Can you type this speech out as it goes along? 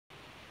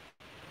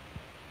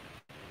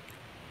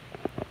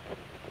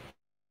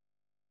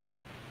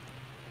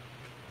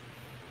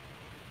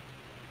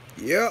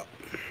Yep.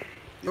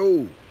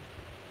 Yo.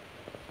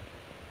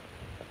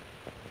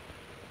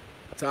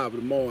 Top of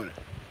the morning.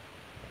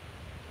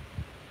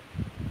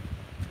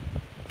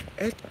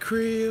 At the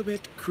crib,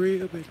 at the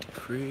crib, at the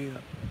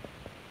crib.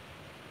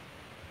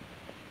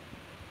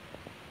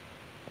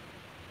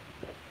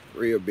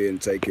 Real been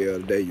take care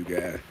of the day, you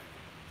guys.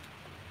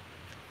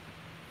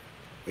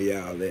 Where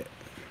y'all at?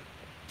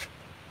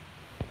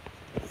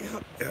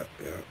 Yep.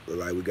 Look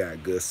like we got a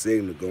good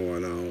signal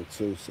going on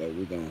too, so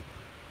we're gonna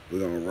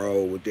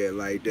roll with that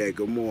like that.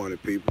 Good morning,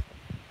 people.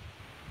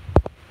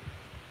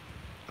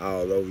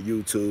 All over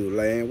YouTube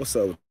land. What's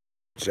up with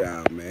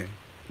y'all, man?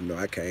 You know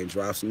I came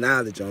drop some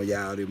knowledge on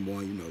y'all this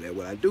morning. You know that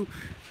what I do.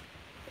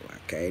 I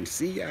came to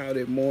see y'all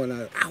this morning.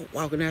 I was out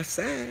walking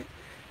outside,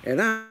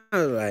 and I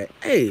was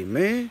like, "Hey,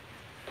 man,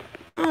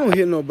 I don't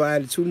hear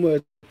nobody too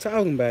much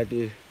talking about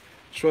this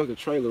truck and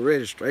trailer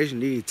registration,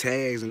 these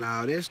tags and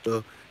all that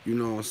stuff. You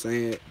know what I'm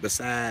saying?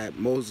 Besides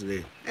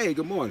mostly, hey,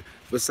 good morning.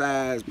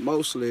 Besides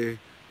mostly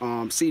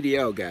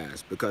CDL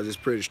guys, because it's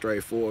pretty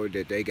straightforward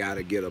that they got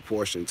to get a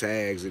portion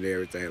tags and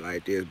everything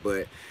like this.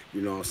 But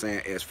you know what I'm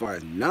saying? As far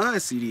as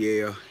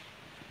non-CDL,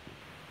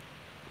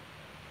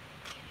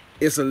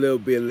 it's a little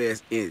bit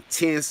less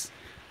intense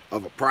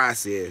of a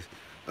process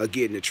of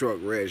getting the truck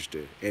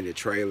registered and the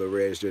trailer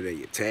registered and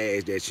your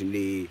tags that you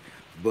need.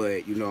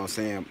 But you know what I'm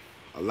saying?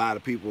 A lot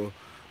of people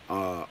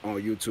on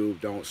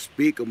YouTube don't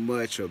speak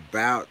much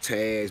about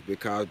tags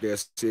because their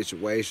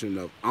situation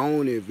of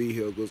owning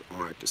vehicles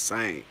aren't the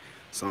same.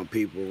 Some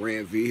people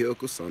rent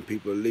vehicles, some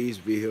people lease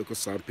vehicles,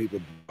 some people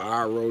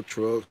borrow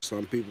trucks,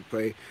 some people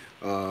pay.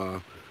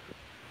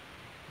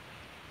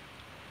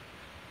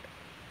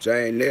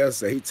 Jane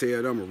Nelson, he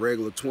tell them a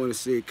regular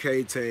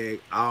 26K tag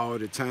all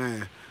the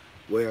time.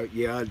 Well,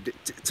 yeah,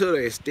 to the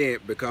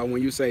extent, because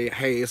when you say,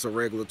 hey, it's a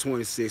regular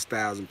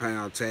 26,000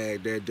 pound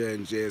tag, that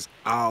doesn't just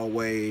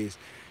always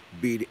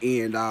be the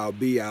end all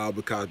be all,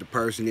 because the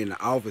person in the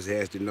office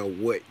has to know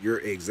what you're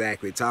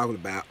exactly talking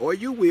about, or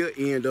you will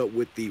end up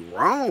with the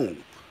wrong,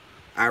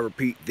 I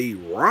repeat, the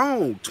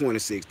wrong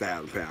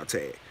 26,000 pound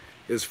tag.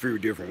 There's a few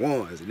different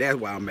ones, and that's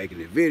why I'm making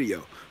this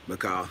video,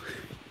 because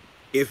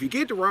if you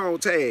get the wrong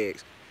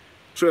tags,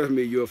 trust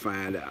me, you'll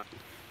find out.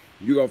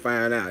 You're going to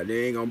find out.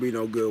 There ain't going to be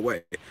no good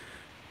way,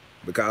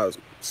 because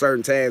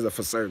certain tags are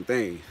for certain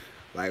things.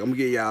 Like, I'm gonna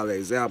give y'all an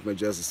example in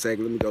just a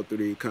second. Let me go through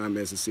these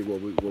comments and see what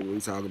we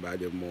talking about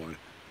this morning.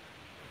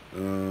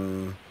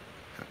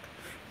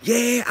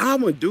 Yeah,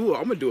 I'm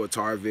gonna do a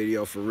tar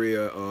video for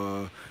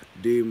real.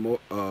 Demoya.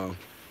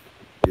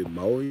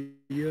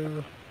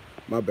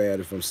 My bad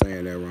if I'm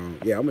saying that wrong.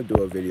 Yeah, I'm gonna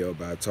do a video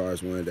about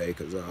tars one day,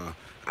 cause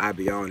I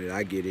be on it.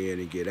 I get in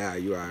and get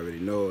out. You already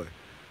know it.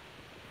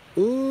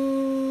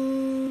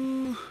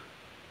 Ooh.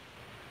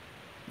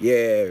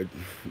 Yeah,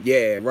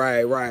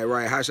 right.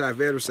 HotShot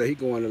veteran say he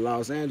going to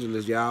Los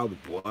Angeles, y'all.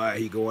 But boy,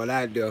 he going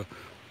out there.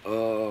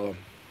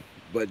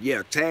 But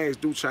yeah, tags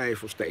do change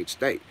from state to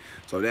state,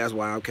 so that's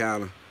why I'm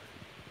kind of.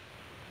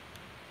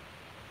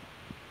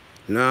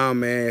 Nah,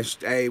 man.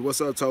 Hey, what's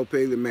up, Toe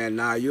Piglet, man?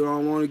 Nah, you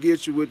don't want to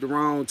get you with the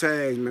wrong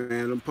tags,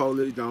 man. Them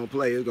police don't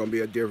play. It's gonna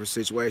be a different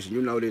situation.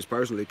 You know this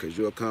personally because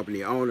you're a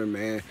company owner,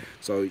 man.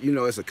 So you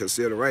know it's a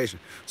consideration.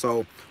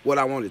 So what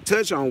I wanted to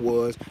touch on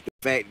was the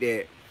fact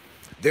that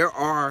there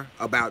are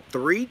about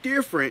 3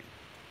 different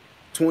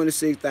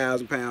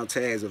 26,000 pound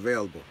tags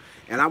available.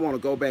 And I want to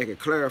go back and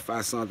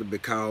clarify something,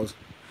 because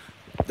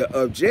the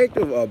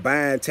objective of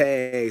buying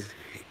tags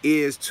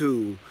is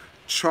to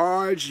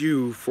charge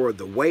you for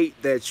the weight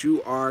that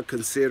you are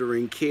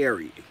considering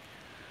carrying.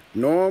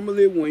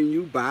 Normally, when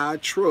you buy a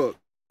truck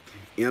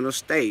in a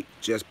state,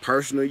 just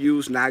personal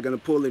use, not going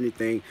to pull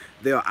anything,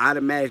 they'll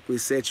automatically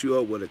set you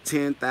up with a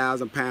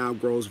 10,000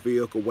 pound gross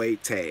vehicle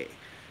weight tag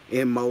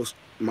in most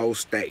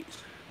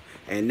states.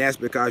 And that's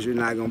because you're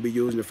not going to be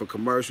using it for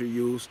commercial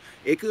use.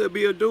 It could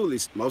be a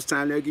dually. Most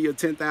time they'll give you a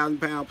 10,000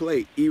 pound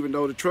plate, even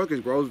though the truck is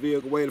gross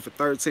vehicle weighted for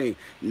 13.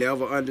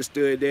 Never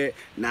understood that.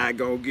 Not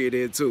going to get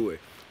into it.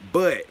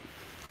 But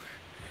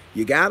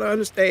you got to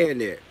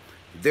understand that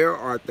there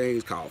are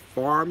things called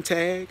farm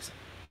tags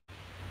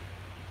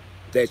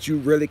that you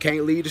really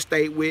can't leave the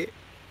state with.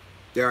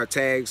 There are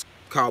tags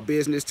called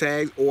business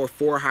tags or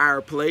for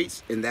hire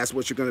plates, and that's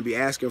what you're going to be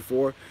asking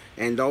for.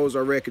 And those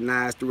are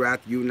recognized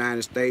throughout the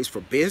United States for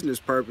business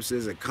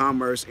purposes and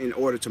commerce in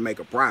order to make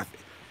a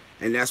profit.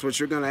 And that's what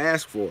you're going to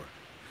ask for.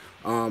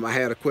 I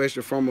had a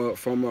question from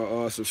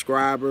a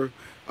subscriber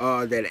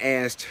that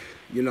asked,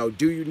 you know,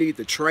 do you need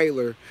the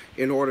trailer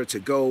in order to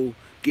go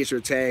get your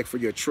tag for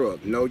your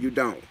truck? No, you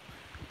don't.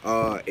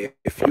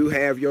 If you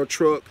have your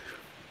truck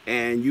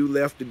and you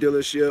left the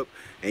dealership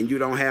and you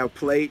don't have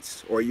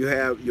plates, or you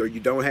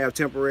don't have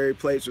temporary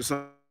plates or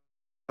something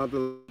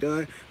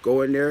done,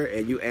 go in there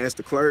and you ask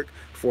the clerk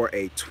for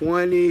a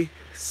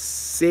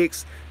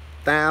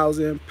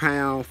 26,000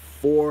 pound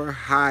for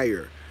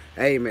hire.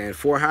 Hey man,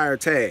 for hire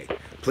tag.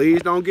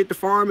 Please don't get the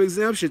farm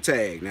exemption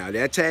tag. Now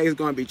that tag is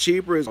going to be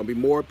cheaper, it's going to be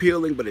more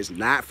appealing, but it's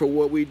not for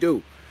what we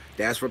do.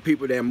 That's for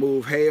people that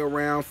move hay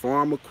around,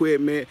 farm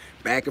equipment,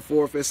 back and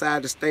forth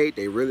inside the state.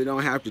 They really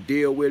don't have to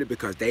deal with it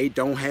because they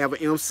don't have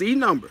an MC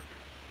number.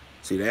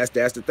 See, that's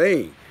the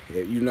thing.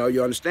 You know,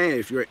 you understand,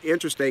 if you're an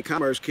interstate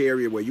commerce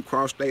carrier where you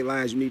cross state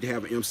lines, you need to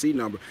have an MC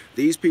number.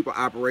 These people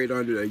operate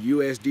under a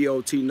US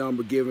DOT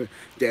number given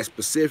that's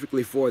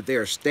specifically for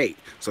their state.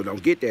 So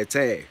don't get that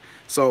tag.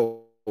 So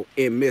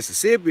in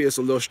Mississippi, it's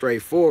a little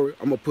straightforward.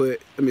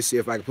 Let me see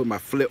if I can put my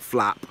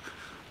flip-flop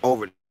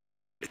over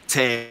the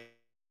tag.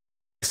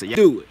 So you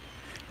do it.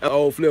 That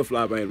old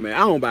flip-flop ain't, man, I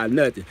don't buy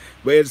nothing.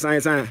 But at the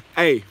same time,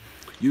 hey,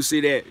 you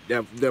see that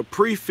the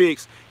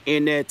prefix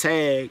in that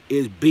tag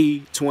is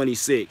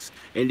B26,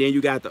 and then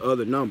you got the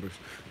other numbers.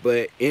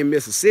 But in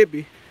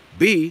Mississippi,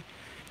 B,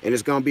 and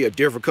it's gonna be a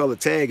different color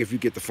tag if you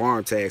get the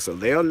farm tag, so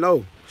they'll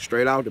know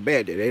straight off the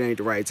bat that it ain't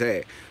the right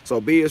tag.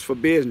 So B is for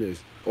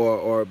business,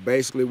 or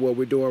basically what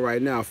we're doing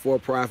right now,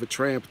 for-profit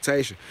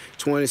transportation.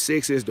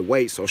 26 is the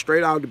weight. So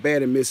straight off the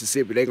bat in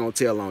Mississippi, they're gonna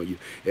tell on you.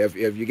 If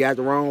you got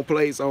the wrong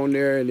plates on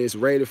there and it's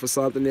rated for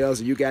something else,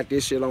 and you got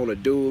this shit on a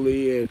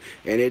dually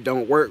and it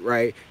don't work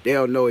right,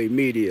 they'll know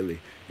immediately.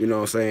 You know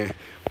what I'm saying?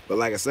 But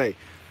like I say,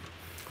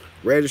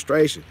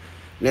 registration.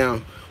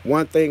 Now,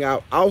 one thing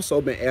I've also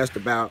been asked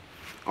about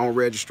on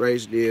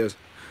registration is,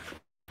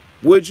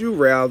 would you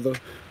rather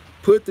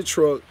put the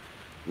truck,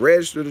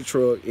 register the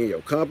truck in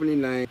your company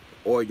name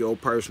or your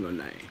personal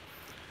name?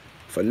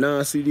 For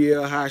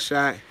non-CDL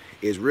HotShot,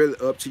 it's really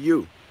up to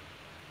you.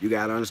 You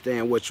gotta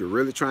understand what you're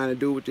really trying to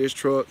do with this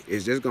truck.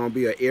 Is this gonna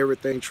be an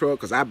everything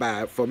truck? Cause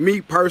for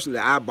me personally,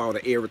 I bought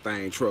an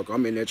everything truck.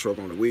 I'm in that truck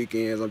on the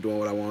weekends. I'm doing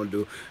what I want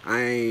to do. I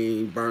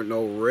ain't burnt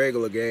no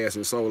regular gas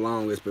in so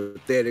long. It's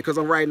pathetic. Cause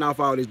I'm writing off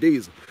all this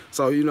diesel.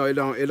 So you know it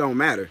don't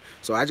matter.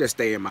 So I just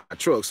stay in my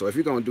truck. So if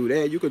you're gonna do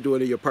that, you can do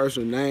it in your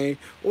personal name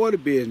or the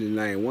business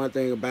name. One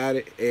thing about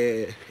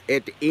it,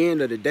 at the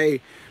end of the day,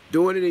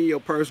 doing it in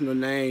your personal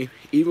name,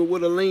 even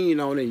with a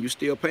lien on it, and you're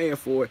still paying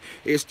for it,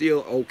 it's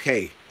still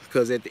okay.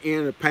 Because at the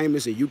end of the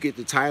payments and you get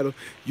the title,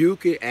 you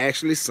can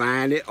actually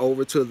sign it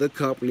over to the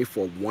company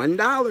for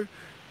 $1.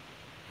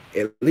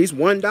 At least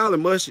 $1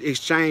 must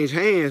exchange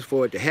hands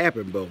for it to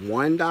happen, but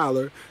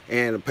 $1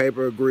 and a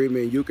paper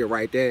agreement, you can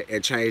write that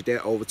and change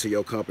that over to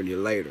your company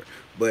later.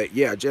 But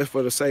yeah, just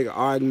for the sake of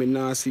argument,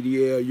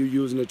 non-CDL, you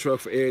using the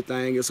truck for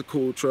everything. It's a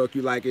cool truck.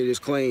 You like it. It's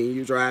clean.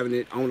 You driving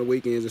it on the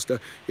weekends and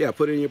stuff. Yeah,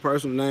 put it in your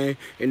personal name.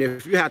 And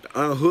if you have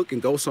to unhook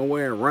and go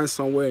somewhere and run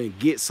somewhere and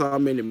get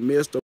something in the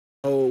midst of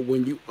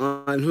when you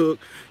unhook,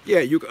 yeah,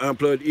 you can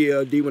unplug the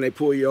ELD when they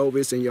pull you over.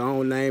 It's in your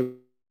own name.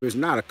 It's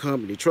not a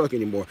company truck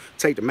anymore.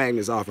 Take the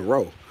magnets off and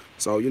roll.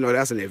 So, you know,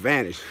 that's an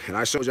advantage. And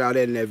I showed y'all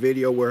that in that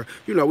video where,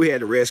 you know, we had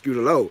to rescue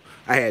the load.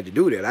 I had to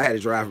do that. I had to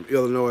drive from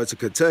Illinois to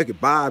Kentucky,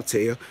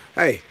 bobtail.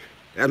 Hey,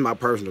 that's my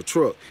personal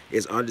truck.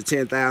 It's under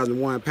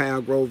 10,001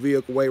 pound gross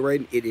vehicle weight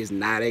rating. It is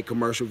not a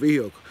commercial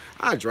vehicle.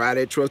 I drive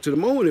that truck to the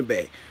moon and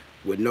back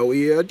with no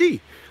ELD, as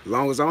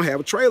long as I don't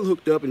have a trailer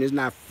hooked up and it's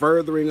not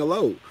furthering a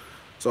load.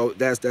 So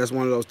that's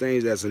one of those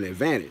things that's an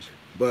advantage.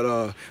 But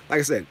like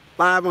I said,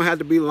 live don't have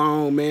to be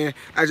long, man.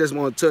 I just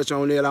want to touch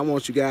on that. I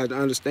want you guys to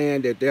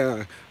understand that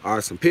there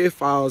are some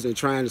pitfalls in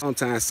trying to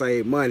sometimes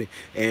save money.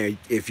 And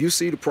if you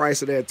see the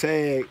price of that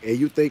tag and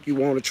you think you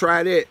want to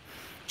try that,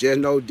 just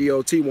know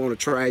DOT want to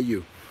try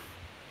you.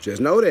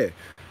 Just know that.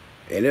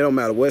 And it don't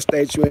matter what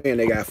state you're in,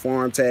 they got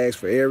farm tags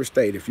for every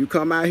state. If you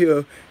come out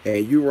here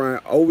and you run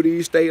over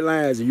these state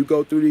lines and you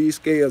go through these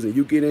scales and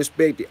you get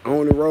inspected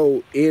on the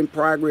road in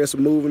progress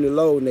of moving the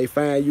load and they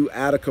find you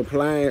out of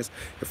compliance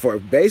for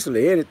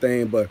basically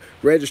anything, but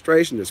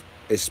registration is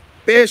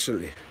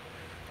especially,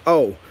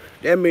 oh,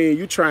 that means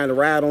you trying to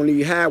ride on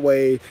these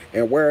highways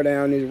and wear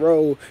down this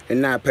road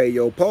and not pay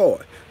your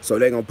part. So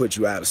they're going to put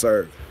you out of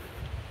service.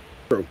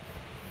 True.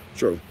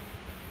 True.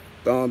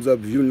 Thumbs up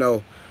if you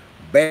know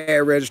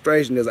bad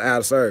registration is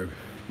out of service.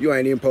 You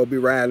ain't even supposed to be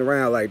riding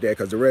around like that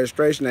because the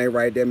registration ain't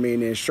right. That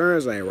means the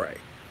insurance ain't right.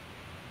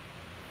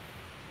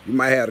 You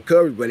might have the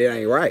coverage, but it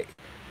ain't right.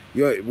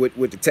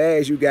 With the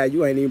tags you got,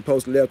 you ain't even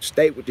supposed to left the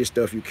state with this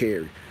stuff you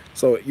carry.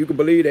 So you can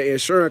believe that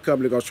insurance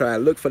company gonna try to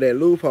look for that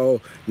loophole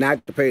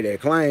not to pay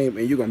that claim,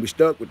 and you're gonna be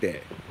stuck with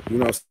that. You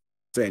know what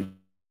I'm saying?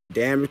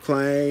 Damage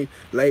claim,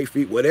 late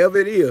fee, whatever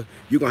it is,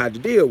 you're gonna have to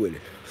deal with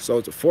it.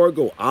 So to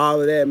forego all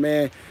of that,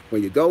 man,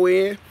 when you go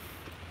in,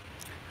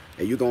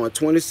 and you're going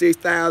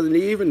 26,000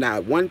 even,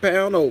 not 1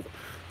 pound over,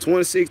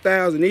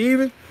 26,000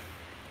 even,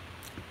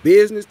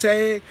 business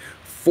tag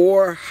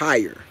for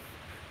hire,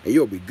 and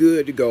you'll be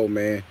good to go,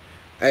 man.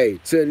 Hey,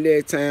 till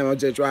next time, I'll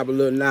just drop a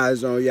little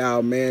knowledge on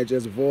y'all, man.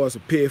 Just avoid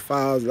some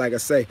pitfalls, like I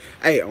say.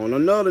 Hey, on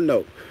another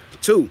note,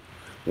 too,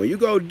 when you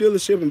go to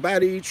dealership and buy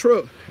these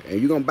truck, and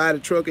you're going to buy the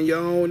truck in your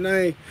own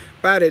name,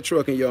 buy that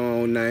truck in your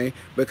own name,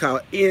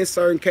 because in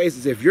certain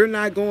cases, if you're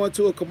not going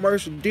to a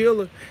commercial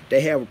dealer, they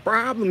have a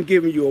problem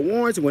giving you a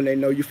warranty when they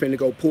know you finna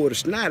go pull the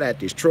snot out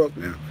this truck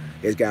now.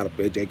 They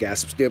got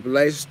some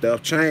stipulations,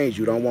 stuff changed.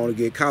 You don't want to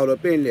get caught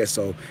up in there,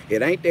 so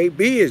it ain't their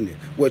business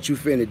what you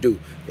finna do.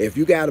 If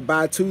you got to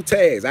buy 2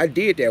 tags, I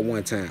did that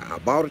one time. I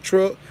bought a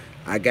truck,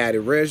 I got it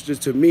registered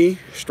to me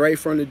straight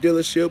from the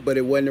dealership, but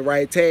it wasn't the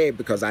right tag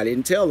because I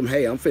didn't tell them,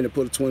 hey, I'm finna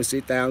put a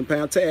 26,000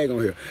 pound tag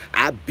on here.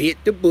 I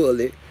bit the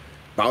bullet,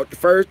 bought the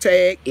first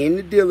tag in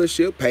the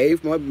dealership,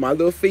 paid for my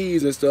little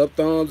fees and stuff.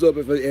 Thumbs up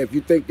if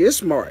you think this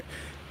smart.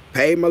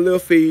 Paid my little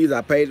fees.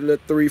 I paid a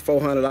little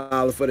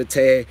 $300-400 for the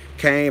tag.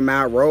 Came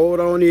out, rolled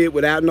on it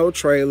without no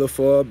trailer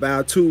for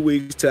about 2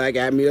 weeks till I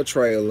got me a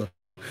trailer.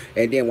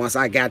 And then once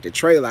I got the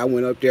trailer, I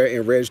went up there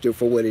and registered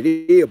for what it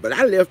is. But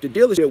I left the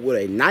dealership with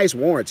a nice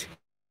warranty.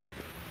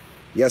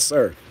 Yes,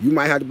 sir. You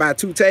might have to buy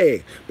 2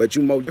 tags, but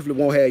you most definitely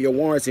won't have your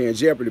warranty in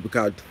jeopardy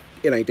because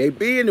it ain't they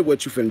business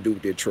what you finna do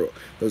with that truck.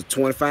 Because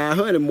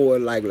 2,500 more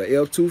like the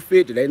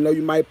F-250. They know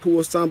you might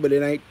pull some, but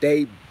it ain't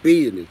they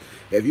business.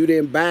 If you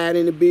didn't buy it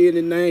in the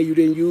business name, you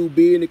didn't use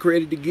business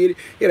credit to get it,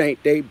 it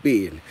ain't they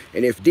business.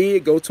 And if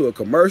did, go to a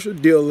commercial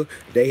dealer.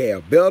 They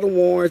have better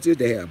warranties,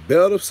 they have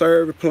better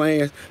service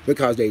plans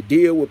because they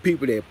deal with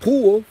people that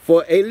pull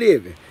for a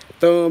living.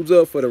 Thumbs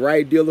up for the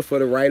right dealer, for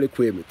the right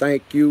equipment.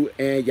 Thank you,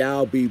 and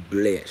y'all be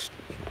blessed.